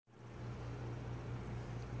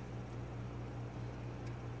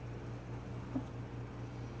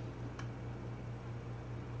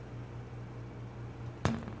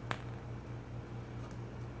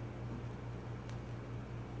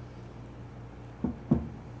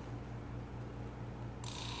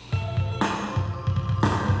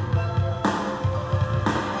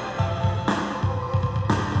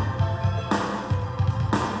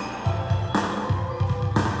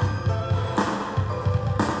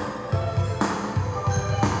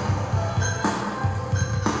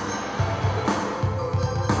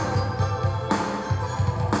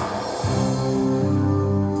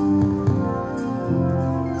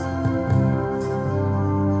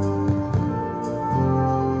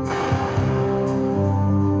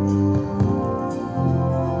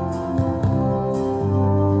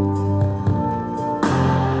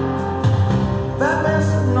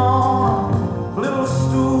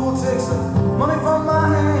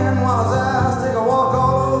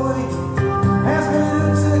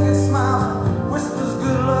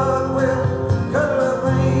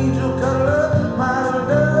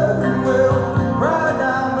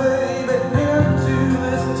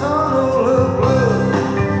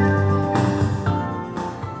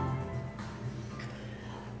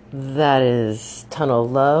That is Tunnel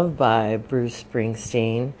Love by Bruce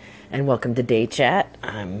Springsteen. And welcome to Day Chat.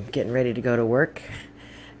 I'm getting ready to go to work.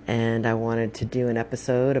 And I wanted to do an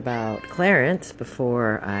episode about Clarence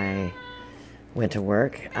before I went to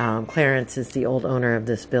work. Clarence is the old owner of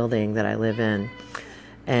this building that I live in.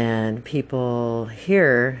 And people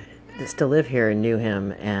here that still live here knew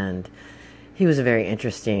him. And he was a very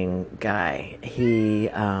interesting guy. He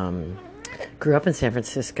grew up in San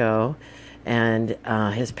Francisco. And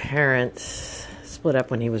his parents split up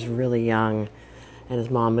when he was really young, and his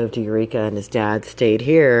mom moved to Eureka, and his dad stayed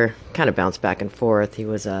here, kind of bounced back and forth. He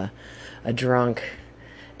was a drunk,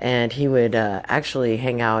 and he would actually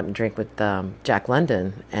hang out and drink with Jack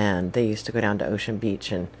London, and they used to go down to Ocean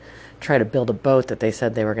Beach and try to build a boat that they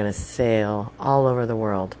said they were going to sail all over the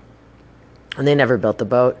world. And they never built the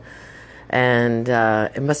boat, and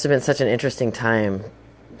it must have been such an interesting time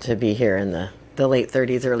to be here in the late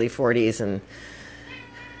 30s, early 40s, and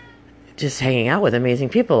just hanging out with amazing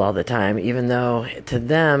people all the time, even though to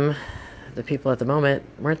them, the people at the moment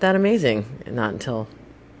weren't that amazing, not until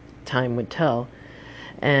time would tell.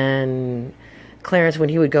 And Clarence, when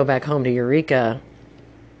he would go back home to Eureka,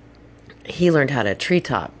 he learned how to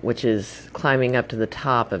treetop, which is climbing up to the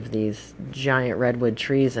top of these giant redwood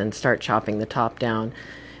trees and start chopping the top down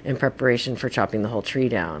in preparation for chopping the whole tree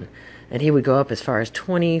down. And he would go up as far as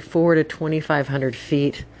 24 to 2,500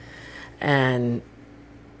 feet. And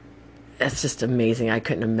that's just amazing. I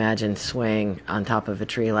couldn't imagine swaying on top of a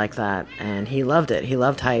tree like that. And he loved it. He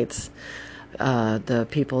loved heights. The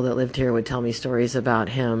people that lived here would tell me stories about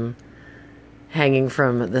him hanging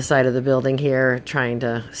from the side of the building here, trying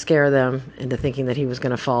to scare them into thinking that he was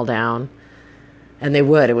going to fall down. And they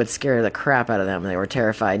would. It would scare the crap out of them. They were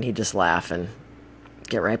terrified. And he'd just laugh and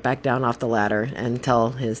get right back down off the ladder and tell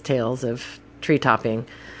his tales of tree topping.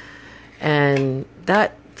 And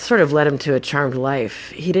that sort of led him to a charmed life.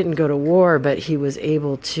 He didn't go to war, but he was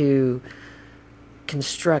able to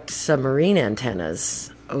construct submarine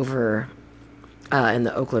antennas over in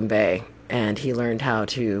the Oakland Bay. And he learned how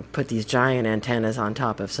to put these giant antennas on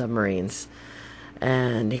top of submarines.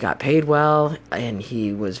 And he got paid well, and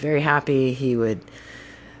he was very happy. He would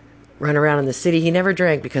run around in the city. He never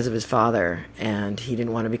drank because of his father, and he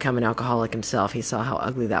didn't want to become an alcoholic himself. He saw how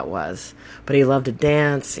ugly that was. But he loved to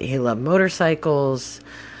dance. He loved motorcycles.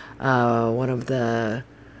 One of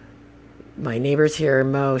my neighbors here,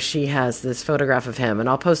 Mo, she has this photograph of him, and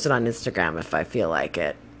I'll post it on Instagram if I feel like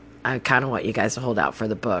it. I kind of want you guys to hold out for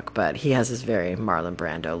the book, but he has this very Marlon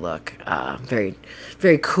Brando look. Very,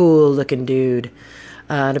 very cool looking dude.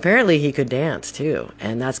 And apparently he could dance too,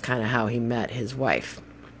 and that's kind of how he met his wife.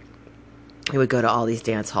 He would go to all these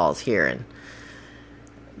dance halls here and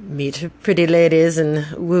meet pretty ladies and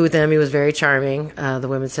woo them. He was very charming. The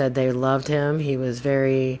women said they loved him. He was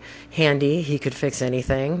very handy. He could fix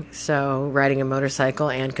anything. So riding a motorcycle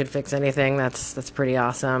and could fix anything, that's pretty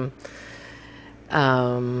awesome.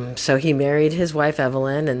 So he married his wife,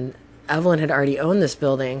 Evelyn, and Evelyn had already owned this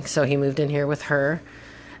building, so he moved in here with her,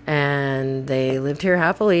 and they lived here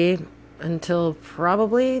happily until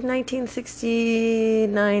probably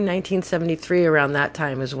 1969, 1973. Around that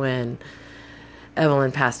time is when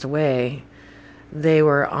Evelyn passed away. They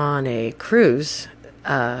were on a cruise,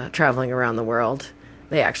 traveling around the world.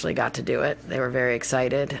 They actually got to do it. They were very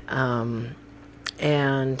excited. And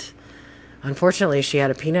unfortunately, she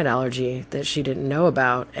had a peanut allergy that she didn't know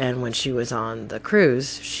about. And when she was on the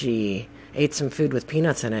cruise, she ate some food with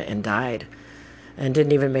peanuts in it and died and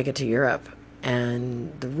didn't even make it to Europe.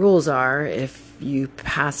 And the rules are, if you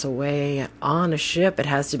pass away on a ship, it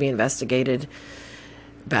has to be investigated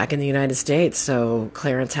back in the United States. So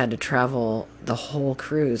Clarence had to travel the whole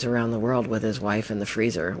cruise around the world with his wife in the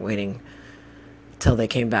freezer, waiting till they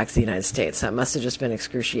came back to the United States. That must have just been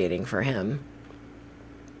excruciating for him.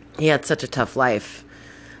 He had such a tough life.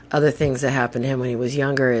 Other things that happened to him when he was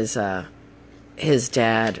younger is his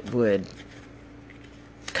dad would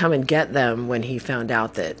come and get them when he found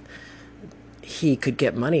out that he could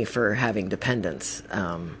get money for having dependents.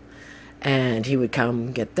 And he would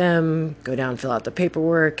come get them, go down, fill out the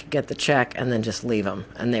paperwork, get the check, and then just leave them.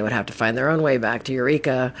 And they would have to find their own way back to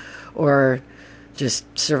Eureka or just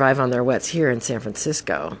survive on their wets here in San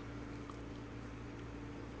Francisco.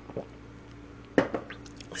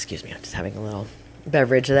 Excuse me, I'm just having a little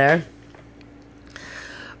beverage there.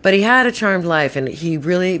 But he had a charmed life, and he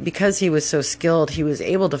really, because he was so skilled, he was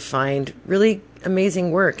able to find really amazing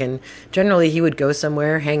work. And generally he would go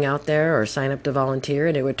somewhere, hang out there, or sign up to volunteer,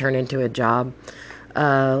 and it would turn into a job.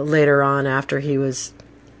 Later on, after he was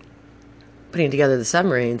putting together the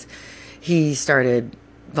submarines, he started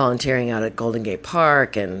volunteering out at Golden Gate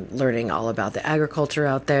Park and learning all about the agriculture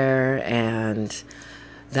out there. And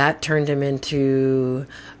that turned him into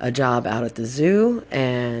a job out at the zoo,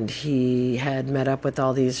 and he had met up with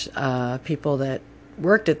all these people that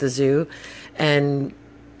worked at the zoo, and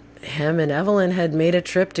him and Evelyn had made a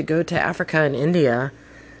trip to go to Africa and India,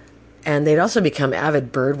 and they'd also become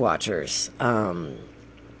avid bird watchers.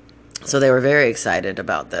 So they were very excited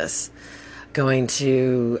about this, going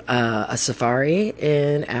to a safari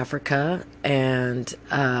in Africa, and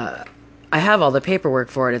I have all the paperwork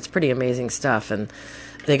for it. It's pretty amazing stuff, and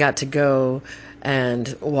they got to go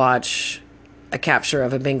and watch a capture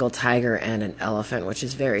of a Bengal tiger and an elephant, which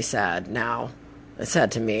is very sad now. It's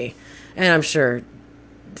sad to me, and I'm sure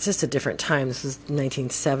it's just a different time. This was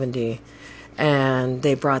 1970. And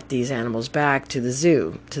they brought these animals back to the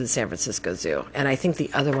zoo, to the San Francisco Zoo. And I think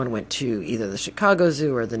the other one went to either the Chicago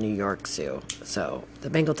Zoo or the New York Zoo. So the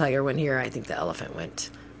Bengal tiger went here. I think the elephant went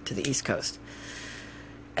to the East Coast.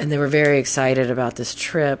 And they were very excited about this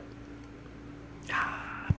trip.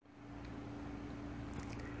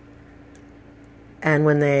 And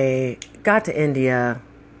when they got to India,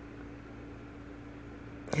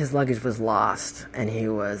 his luggage was lost. And he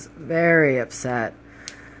was very upset.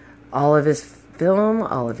 All of his film,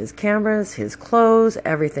 all of his cameras, his clothes,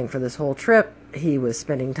 everything for this whole trip, he was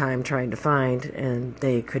spending time trying to find, and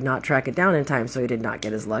they could not track it down in time, so he did not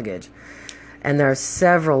get his luggage. And there are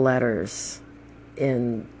several letters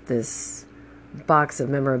in this box of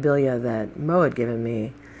memorabilia that Mo had given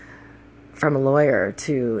me from a lawyer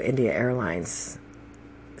to India Airlines,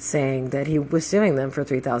 saying that he was suing them for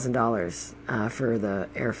 $3,000 for the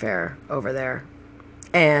airfare over there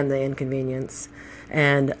and the inconvenience.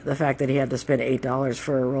 And the fact that he had to spend $8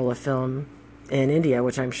 for a roll of film in India,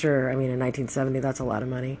 which I'm sure, I mean, in 1970, that's a lot of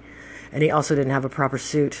money. And he also didn't have a proper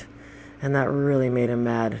suit, and that really made him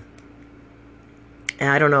mad. And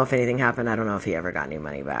I don't know if anything happened. I don't know if he ever got any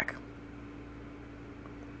money back.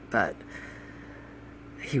 But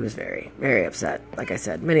he was very, very upset. Like I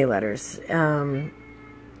said, many letters. And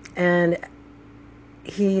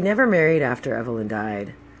he never married after Evelyn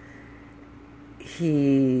died.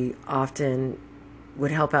 He often would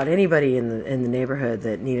help out anybody in the neighborhood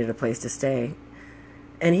that needed a place to stay.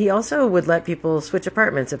 And he also would let people switch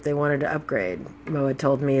apartments if they wanted to upgrade. Mo had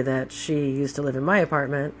told me that she used to live in my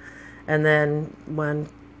apartment, and then one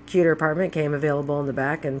cuter apartment came available in the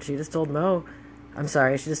back, and she just told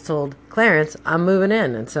she just told Clarence, I'm moving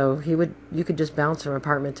in. And so you could just bounce from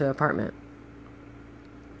apartment to apartment.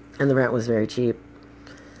 And the rent was very cheap.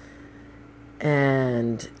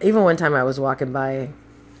 And even one time I was walking by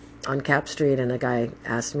on Cap Street, and a guy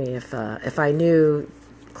asked me if I knew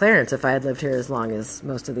Clarence, if I had lived here as long as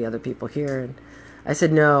most of the other people here. And I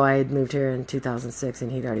said no, I had moved here in 2006,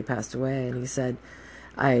 and he'd already passed away. And he said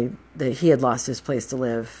that he had lost his place to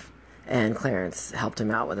live, and Clarence helped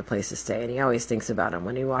him out with a place to stay. And he always thinks about him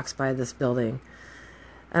when he walks by this building.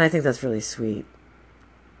 And I think that's really sweet.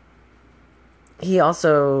 He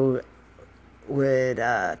also would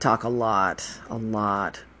talk a lot,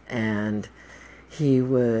 and he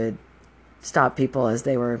would stop people as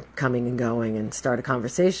they were coming and going and start a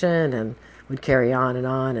conversation, and would carry on,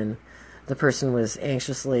 and the person was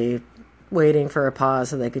anxiously waiting for a pause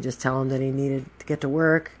so they could just tell him that he needed to get to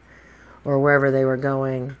work or wherever they were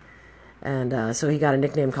going. And so he got a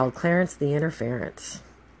nickname called Clarence the Interference.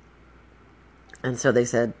 And so they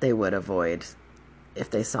said they would avoid, if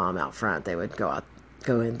they saw him out front, they would go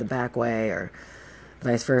in the back way or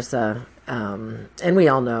vice versa. And we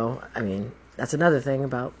all know, I mean, that's another thing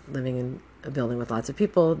about living in a building with lots of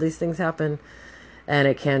people. These things happen, and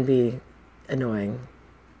it can be annoying.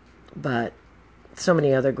 But so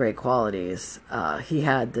many other great qualities. He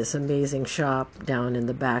had this amazing shop down in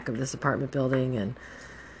the back of this apartment building, and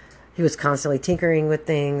he was constantly tinkering with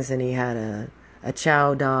things, and he had a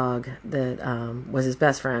chow dog that was his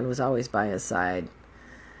best friend, was always by his side.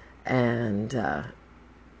 And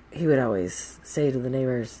he would always say to the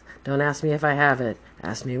neighbors, don't ask me if I have it,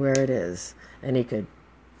 ask me where it is. And he could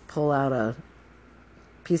pull out a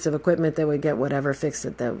piece of equipment that would get whatever fixed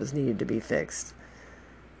it that was needed to be fixed.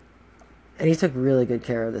 And he took really good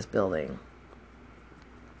care of this building.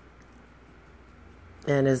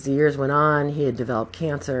 And as the years went on, he had developed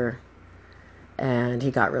cancer, and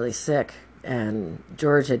he got really sick. And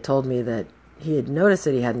George had told me that he had noticed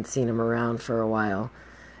that he hadn't seen him around for a while,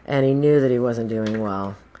 and he knew that he wasn't doing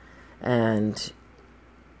well. And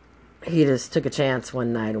he just took a chance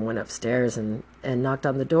one night and went upstairs and knocked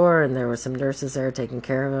on the door, and there were some nurses there taking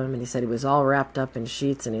care of him. And he said he was all wrapped up in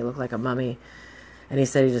sheets, and he looked like a mummy. And he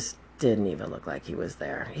said he just didn't even look like he was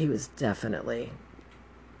there. He was definitely,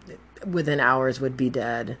 within hours, would be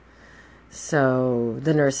dead. So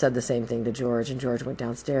the nurse said the same thing to George, and George went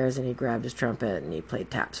downstairs and he grabbed his trumpet and he played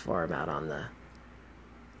taps for him out on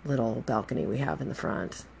little balcony we have in the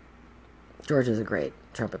front. George is a great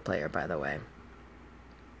trumpet player, by the way.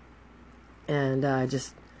 And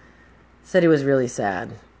just said he was really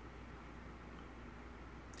sad.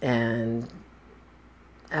 And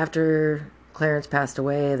after Clarence passed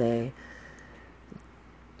away,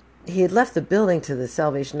 he had left the building to the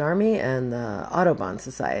Salvation Army and the Audubon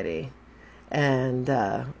Society. And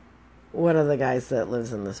one of the guys that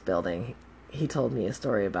lives in this building, he told me a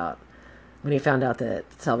story about when he found out that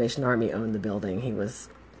Salvation Army owned the building. He was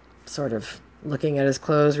sort of looking at his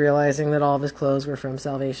clothes, realizing that all of his clothes were from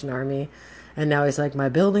Salvation Army. And now he's like, my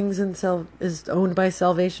building's is owned by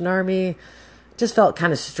Salvation Army. Just felt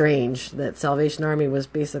kind of strange that Salvation Army was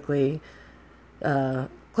basically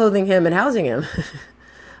clothing him and housing him.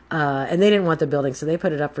 And they didn't want the building, so they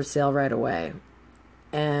put it up for sale right away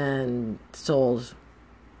and sold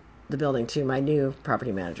the building to my new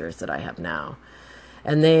property managers that I have now.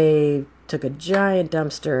 And they took a giant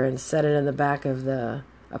dumpster and set it in the back of the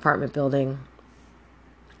apartment building,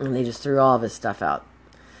 and they just threw all of his stuff out.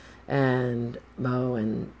 And Mo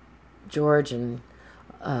and George and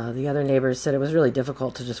the other neighbors said it was really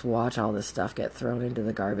difficult to just watch all this stuff get thrown into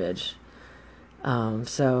the garbage.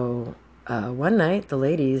 So one night, the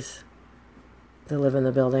ladies that live in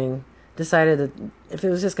the building decided that if it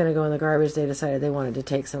was just going to go in the garbage, they decided they wanted to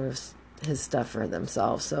take some of his stuff for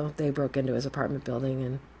themselves. So they broke into his apartment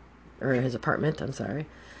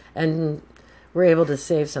and were able to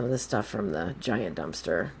save some of the stuff from the giant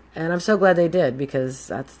dumpster. And I'm so glad they did, because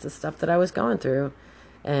that's the stuff that I was going through.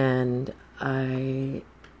 And I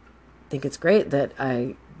think it's great that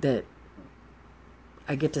I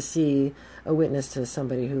get to see a witness to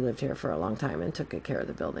somebody who lived here for a long time and took good care of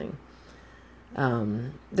the building.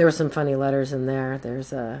 There were some funny letters in there.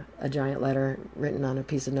 There's a giant letter written on a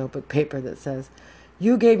piece of notebook paper that says,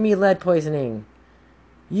 "You gave me lead poisoning.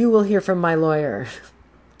 You will hear from my lawyer."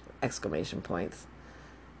 Exclamation points.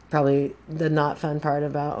 Probably the not fun part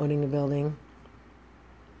about owning a building.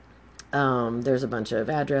 There's a bunch of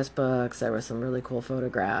address books. There were some really cool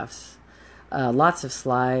photographs. Lots of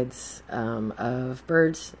slides of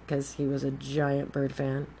birds, because he was a giant bird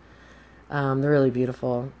fan. They're really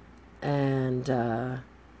beautiful. And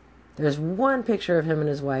there's one picture of him and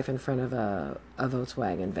his wife in front of a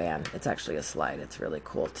Volkswagen van. It's actually a slide. It's really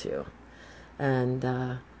cool, too. And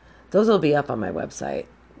those will be up on my website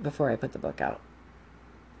before I put the book out.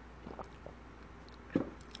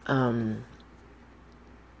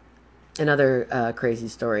 Another crazy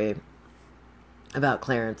story about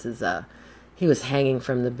Clarence is he was hanging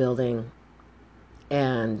from the building,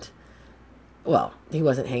 and, well, he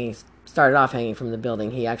wasn't hanging, started off hanging from the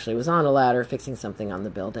building. He actually was on a ladder fixing something on the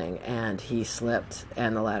building, and he slipped,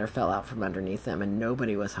 and the ladder fell out from underneath him, and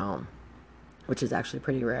nobody was home, which is actually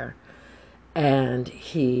pretty rare. And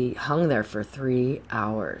he hung there for 3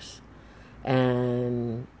 hours,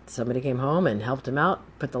 and somebody came home and helped him out,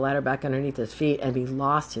 put the ladder back underneath his feet, and he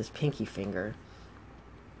lost his pinky finger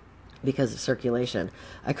because of circulation.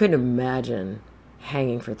 I couldn't imagine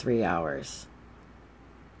hanging for 3 hours.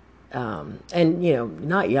 And,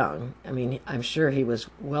 not young. I mean, I'm sure he was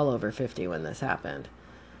well over 50 when this happened.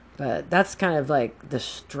 But that's kind of like the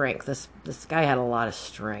strength. This guy had a lot of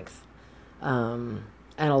strength. And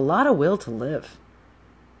a lot of will to live.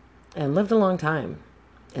 And lived a long time.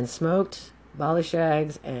 And smoked Bali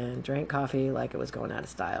shags and drank coffee like it was going out of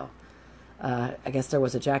style. I guess there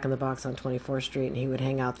was a Jack in the Box on 24th Street, and he would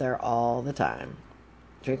hang out there all the time.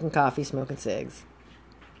 Drinking coffee, smoking cigs.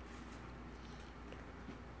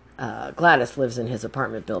 Gladys lives in his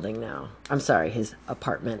apartment building now. I'm sorry, his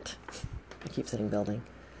apartment. I keep saying building.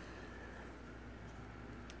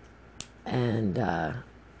 And I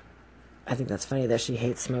think that's funny that she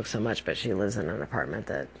hates smoke so much, but she lives in an apartment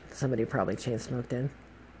that somebody probably chain smoked in.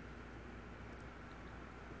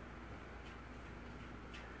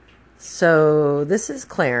 So this is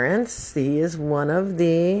Clarence. He is one of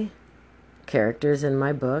the characters in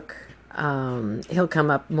my book. He'll come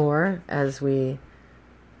up more as we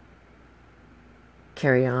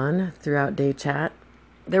carry on throughout day chat.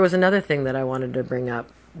 There was another thing that I wanted to bring up,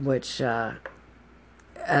 which,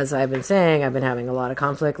 as I've been saying, I've been having a lot of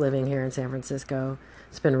conflict living here in San Francisco.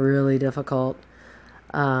 It's been really difficult.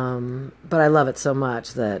 But I love it so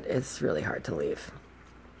much that it's really hard to leave.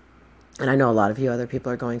 And I know a lot of you other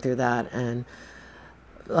people are going through that. And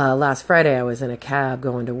last Friday I was in a cab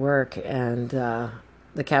going to work, and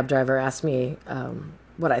the cab driver asked me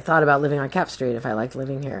what I thought about living on Cap Street, if I liked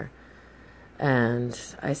living here. And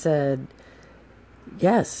I said,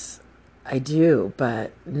 yes, I do,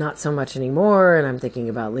 but not so much anymore, and I'm thinking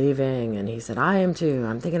about leaving. And he said, I am too.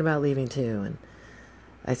 I'm thinking about leaving too. And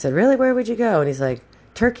I said, really? Where would you go? And he's like,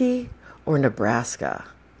 Turkey or Nebraska?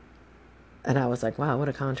 And I was like, wow, what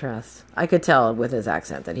a contrast. I could tell with his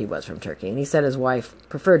accent that he was from Turkey. And he said his wife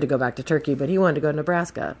preferred to go back to Turkey, but he wanted to go to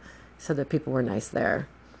Nebraska. He said that people were nice there.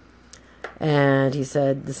 And he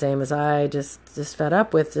said the same as I, just fed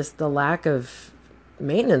up with just the lack of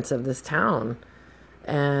maintenance of this town.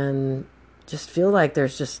 And just feel like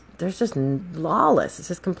there's just lawless. It's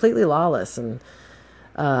just completely lawless. And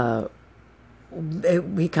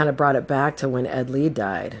we kind of brought it back to when Ed Lee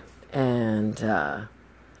died. And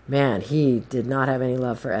man, he did not have any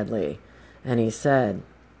love for Ed Lee. And he said,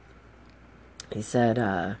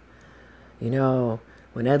 you know,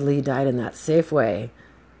 when Ed Lee died in that Safeway,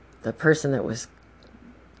 the person that was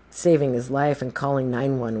saving his life and calling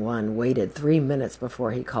 911 waited 3 minutes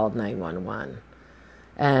before he called 911.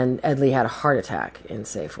 And Ed Lee had a heart attack in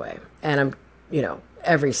Safeway. And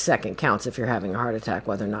every second counts if you're having a heart attack,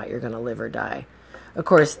 whether or not you're going to live or die. Of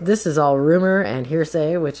course, this is all rumor and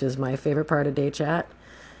hearsay, which is my favorite part of Day Chat.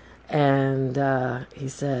 And he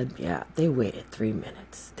said, yeah, they waited 3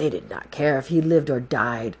 minutes. They did not care if he lived or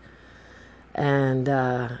died. And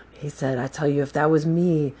he said, I tell you, if that was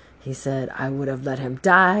me, he said, I would have let him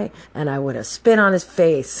die and I would have spit on his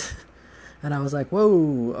face. And I was like,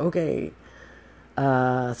 whoa, okay.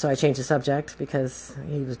 So I changed the subject because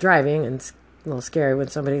he was driving, and it's a little scary when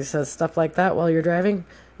somebody says stuff like that while you're driving,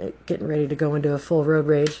 getting ready to go into a full road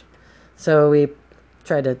rage. So we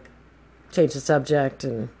tried to change the subject,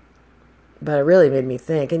 but it really made me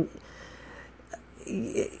think. And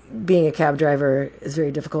being a cab driver is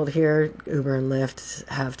very difficult here. Uber and Lyft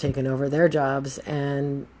have taken over their jobs,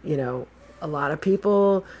 and a lot of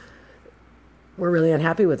people were really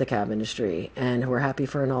unhappy with the cab industry and were happy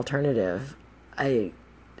for an alternative.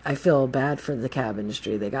 I feel bad for the cab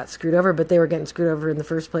industry. They got screwed over, but they were getting screwed over in the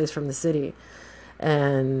first place from the city,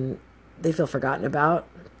 and they feel forgotten about.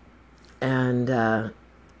 And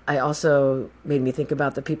I also made me think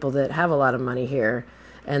about the people that have a lot of money here,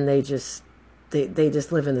 and they just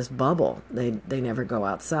live in this bubble. They never go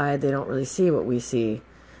outside. They don't really see what we see,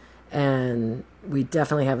 and we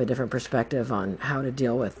definitely have a different perspective on how to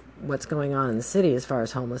deal with what's going on in the city as far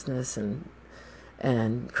as homelessness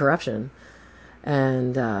and corruption.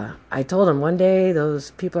 And I told him one day those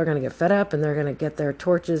people are going to get fed up, and they're going to get their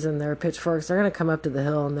torches and their pitchforks. They're going to come up to the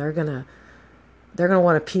hill, and they're going to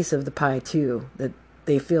want a piece of the pie too. That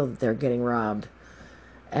they feel that they're getting robbed,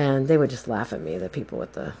 and they would just laugh at me. The people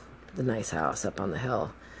with the nice house up on the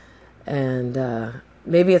hill, and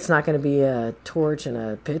maybe it's not going to be a torch and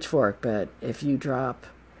a pitchfork, but if you drop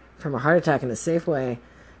from a heart attack in a Safeway,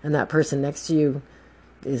 and that person next to you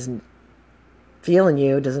isn't feeling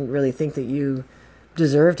you, doesn't really think that you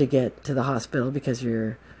deserve to get to the hospital because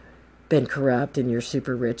you're been corrupt and you're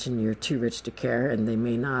super rich and you're too rich to care, and they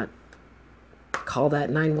may not call that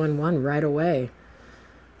 911 right away.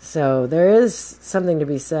 So there is something to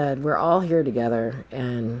be said. We're all here together,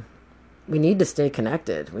 and we need to stay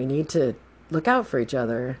connected. We need to look out for each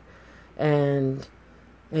other and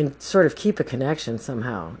sort of keep a connection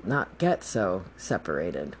somehow, not get so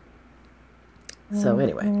separated. So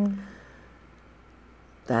anyway,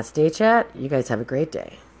 that's Day Chat. You guys have a great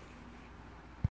day.